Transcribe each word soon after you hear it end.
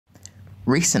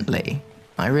Recently,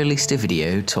 I released a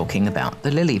video talking about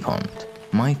the Lillypond,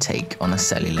 my take on a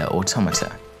cellular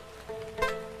automata.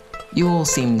 You all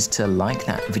seemed to like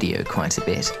that video quite a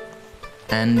bit,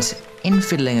 and in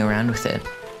fiddling around with it,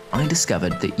 I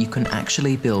discovered that you can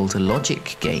actually build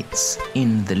logic gates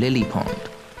in the Lillypond.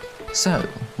 So,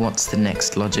 what's the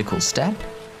next logical step?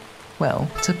 Well,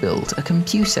 to build a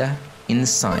computer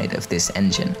inside of this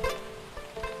engine.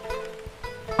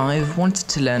 I've wanted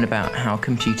to learn about how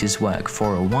computers work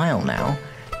for a while now,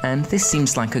 and this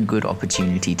seems like a good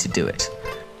opportunity to do it.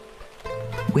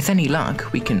 With any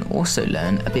luck, we can also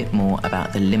learn a bit more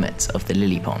about the limits of the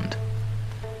Lillypond.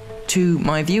 To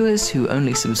my viewers who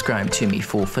only subscribe to me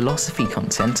for philosophy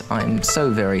content, I'm so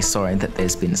very sorry that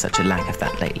there's been such a lack of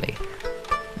that lately.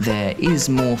 There is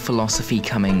more philosophy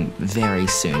coming very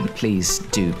soon, please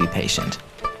do be patient.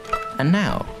 And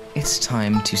now, it's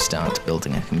time to start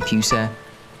building a computer,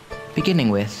 beginning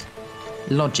with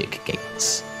logic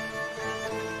gates.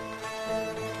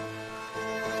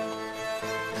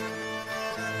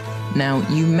 Now,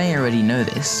 you may already know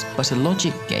this, but a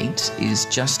logic gate is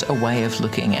just a way of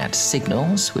looking at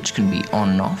signals, which can be on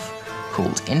and off,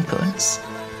 called inputs,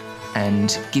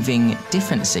 and giving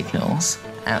different signals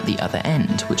at the other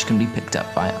end, which can be picked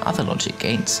up by other logic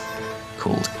gates,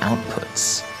 called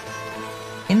outputs.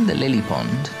 In the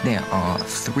Lillypond, there are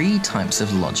 3 types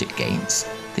of logic gates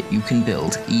that you can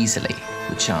build easily,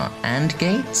 which are AND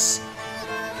gates,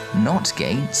 NOT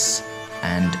gates,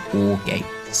 and OR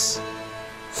gates.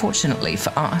 Fortunately for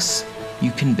us, you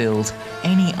can build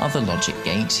any other logic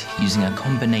gate using a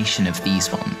combination of these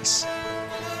ones.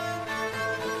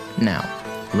 Now,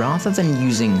 rather than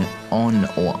using on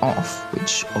or off,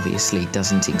 which obviously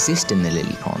doesn't exist in the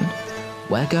Lillypond,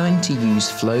 we're going to use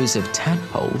flows of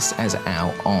tadpoles as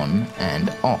our on and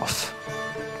off.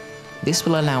 This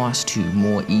will allow us to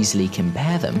more easily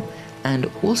compare them and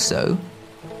also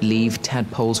leave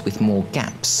tadpoles with more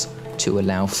gaps to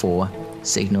allow for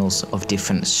signals of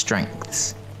different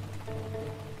strengths.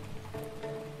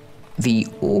 The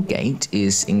OR gate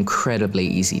is incredibly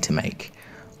easy to make.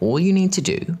 All you need to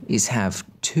do is have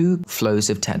 2 flows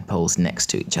of tadpoles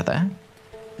next to each other,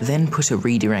 then put a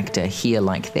redirector here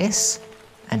like this,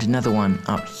 and another one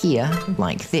up here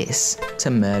like this to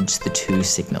merge the 2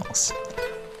 signals.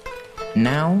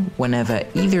 Now, whenever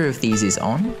either of these is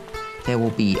on, there will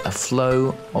be a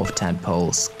flow of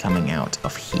tadpoles coming out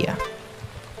of here.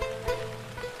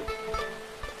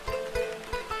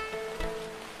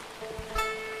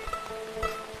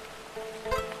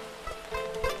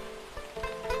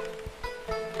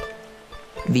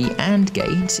 The AND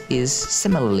gate is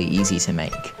similarly easy to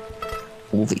make.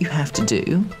 All that you have to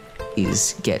do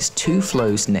is get 2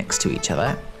 flows next to each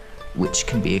other, which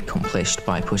can be accomplished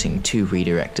by putting 2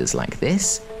 redirectors like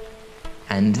this,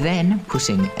 and then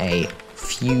putting a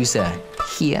fuser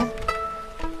here,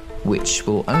 which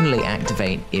will only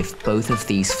activate if both of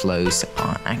these flows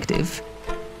are active.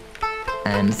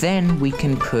 And then we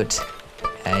can put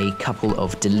a couple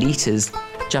of deleters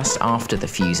just after the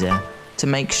fuser to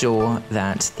make sure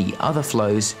that the other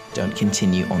flows don't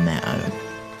continue on their own.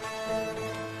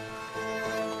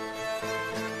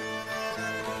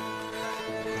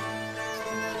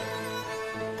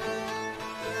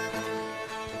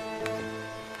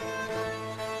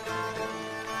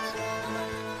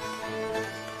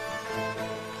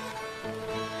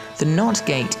 The NOT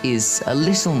gate is a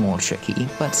little more tricky,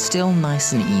 but still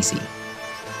nice and easy.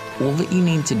 All that you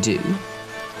need to do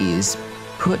is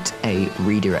put a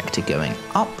redirector going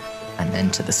up, and then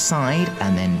to the side,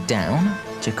 and then down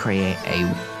to create a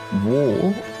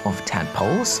wall of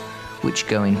tadpoles, which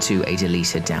go into a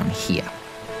deleter down here.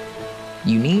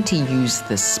 You need to use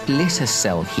the splitter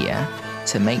cell here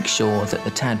to make sure that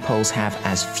the tadpoles have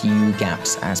as few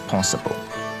gaps as possible.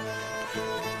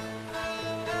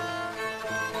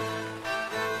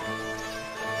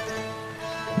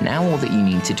 Now all that you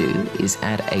need to do is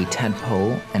add a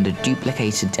tadpole and a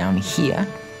duplicator down here,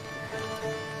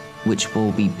 which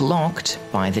will be blocked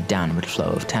by the downward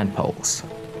flow of tadpoles.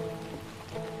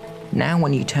 Now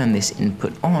when you turn this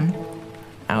input on,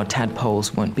 our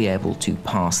tadpoles won't be able to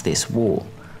pass this wall,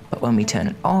 but when we turn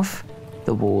it off,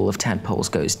 the wall of tadpoles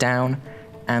goes down,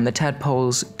 and the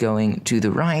tadpoles going to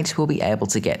the right will be able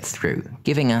to get through,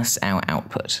 giving us our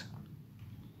output.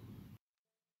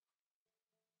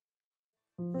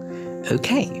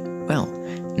 Okay, well,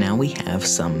 now we have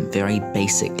some very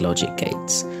basic logic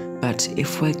gates, but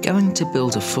if we're going to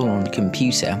build a full-on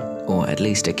computer, or at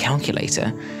least a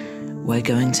calculator, we're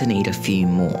going to need a few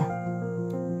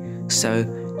more. So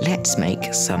let's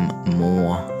make some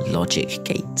more logic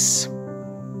gates.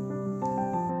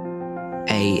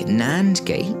 A NAND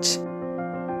gate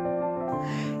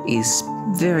is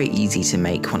very easy to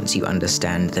make once you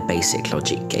understand the basic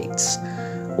logic gates.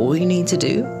 All you need to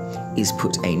do is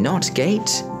put a NOT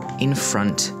gate in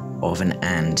front of an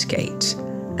AND gate.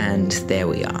 And there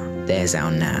we are, there's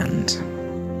our NAND.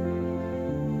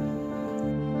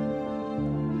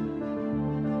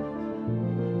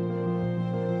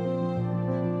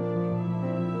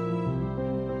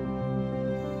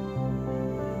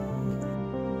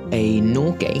 A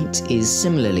NOR gate is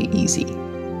similarly easy.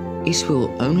 It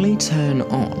will only turn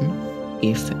on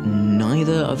if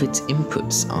neither of its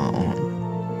inputs are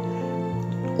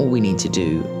on. All we need to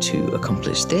do to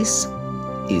accomplish this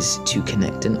is to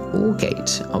connect an OR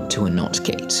gate up to a NOT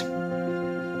gate.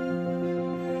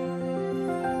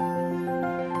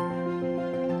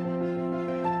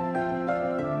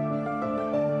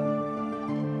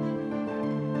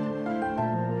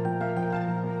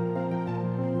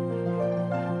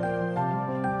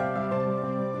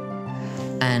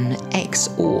 An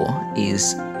XOR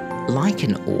is like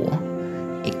an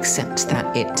OR, except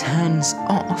that it turns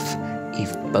off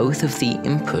if both of the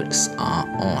inputs are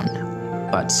on,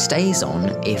 but stays on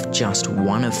if just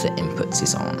one of the inputs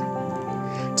is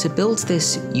on. To build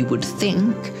this, you would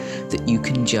think that you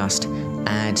can just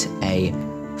add a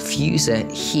fuser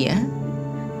here,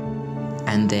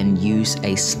 and then use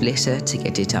a splitter to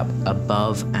get it up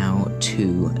above our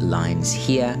two lines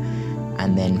here,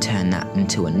 and then turn that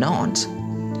into a NOT.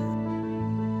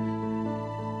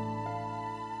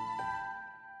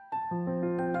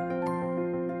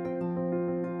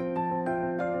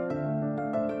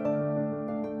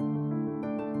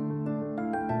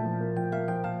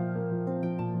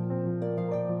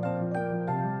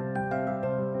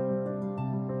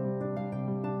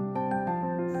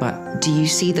 But do you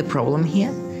see the problem here?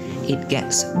 It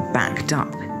gets backed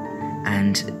up,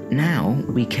 and now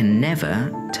we can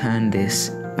never turn this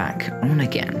back on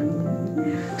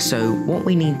again. So what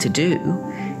we need to do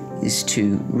is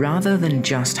to, rather than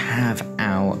just have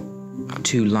our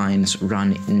two lines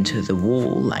run into the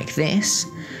wall like this,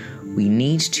 we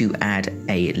need to add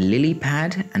a lily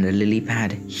pad and a lily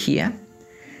pad here,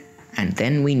 and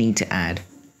then we need to add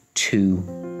two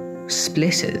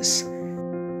splitters,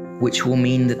 which will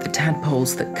mean that the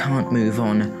tadpoles that can't move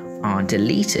on are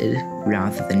deleted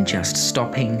rather than just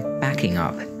stopping, backing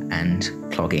up, and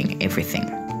clogging everything.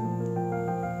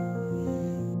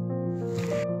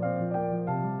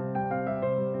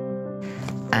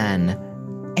 An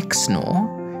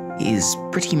XNOR is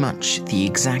pretty much the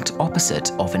exact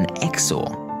opposite of an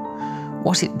XOR.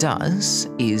 What it does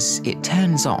is it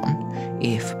turns on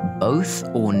if both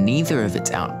or neither of its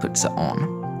outputs are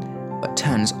on, but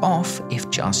turns off if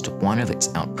just one of its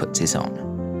outputs is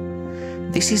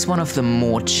on. This is one of the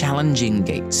more challenging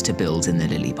gates to build in the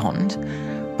Lillypond,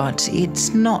 but it's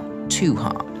not too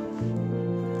hard.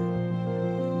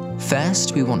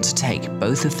 First, we want to take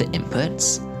both of the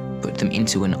inputs, put them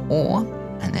into an OR,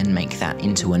 and then make that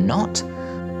into a NOT.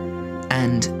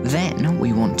 And then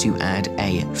we want to add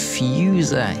a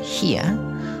fuser here,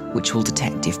 which will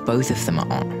detect if both of them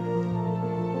are on.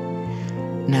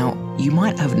 Now, you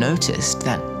might have noticed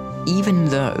that even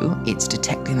though it's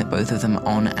detecting that both of them are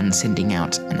on and sending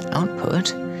out an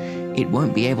output, it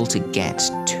won't be able to get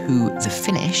to the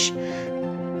finish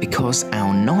because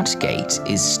our NOT gate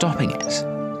is stopping it.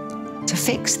 To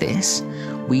fix this,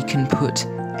 we can put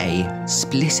a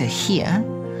splitter here,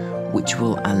 which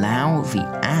will allow the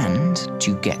AND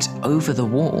to get over the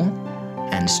wall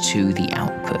and to the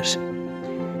output.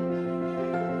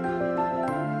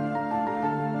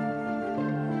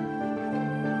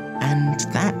 And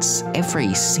that's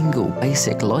every single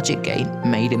basic logic gate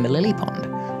made in the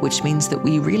Lillypond, which means that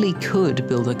we really could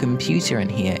build a computer in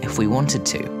here if we wanted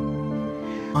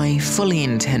to. I fully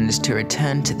intend to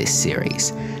return to this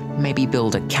series, maybe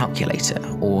build a calculator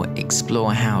or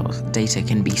explore how data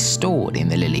can be stored in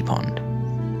the Lillypond.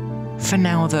 For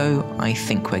now though, I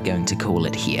think we're going to call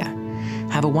it here.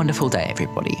 Have a wonderful day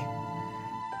everybody.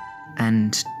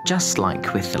 And just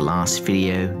like with the last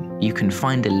video, you can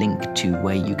find a link to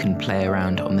where you can play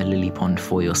around on the Lillypond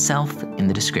for yourself in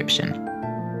the description.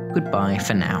 Goodbye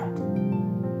for now.